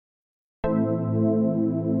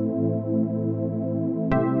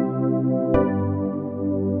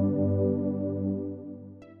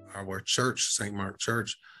our church, St. Mark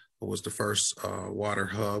Church, was the first water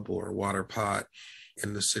hub or water pot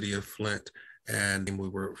in the city of Flint. And we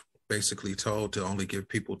were basically told to only give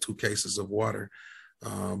people 2 cases of water.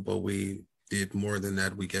 But we did more than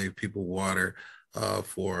that. We gave people water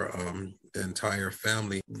for the entire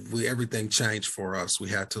family. Everything changed for us. We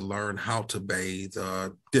had to learn how to bathe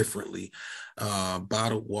differently.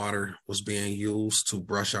 Bottled water was being used to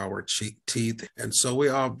brush our teeth. And so we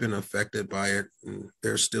all been affected by it. And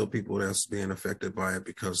there's still people that's being affected by it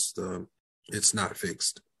because it's not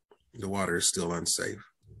fixed. The water is still unsafe.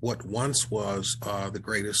 What once was the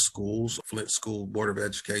greatest schools, Flint School Board of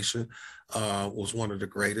Education, was one of the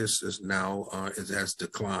greatest, is now it has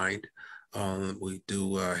declined. We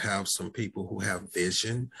do have some people who have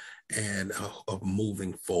vision and of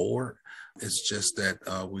moving forward. It's just that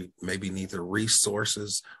we maybe need the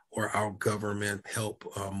resources or our government help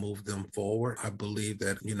move them forward. I believe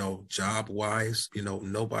that, job-wise,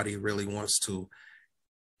 nobody really wants to,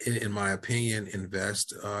 in my opinion,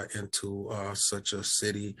 invest into such a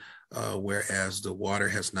city, whereas the water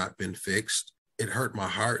has not been fixed. It hurt my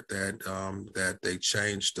heart that they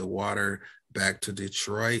changed the water back to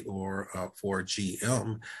Detroit or for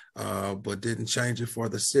GM, but didn't change it for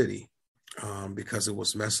the city because it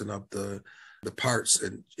was messing up the parts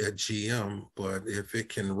at GM. But if it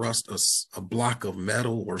can rust a block of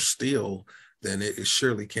metal or steel, then it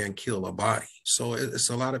surely can kill a body. So it's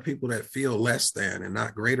a lot of people that feel less than and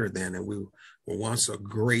not greater than. And we were once a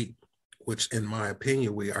great, which in my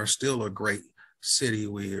opinion, we are still a great city.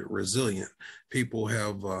 We're resilient. People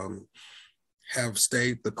have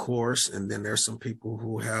stayed the course. And then there's some people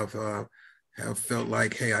who have felt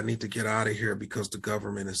like, hey, I need to get out of here because the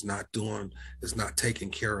government is not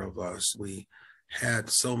taking care of us. We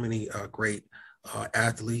had so many great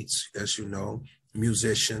athletes, as you know,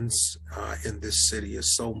 musicians in this city.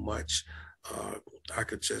 Is so much. I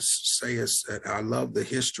could just say I love the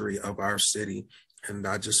history of our city, and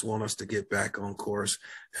I just want us to get back on course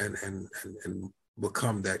and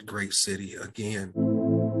become that great city again.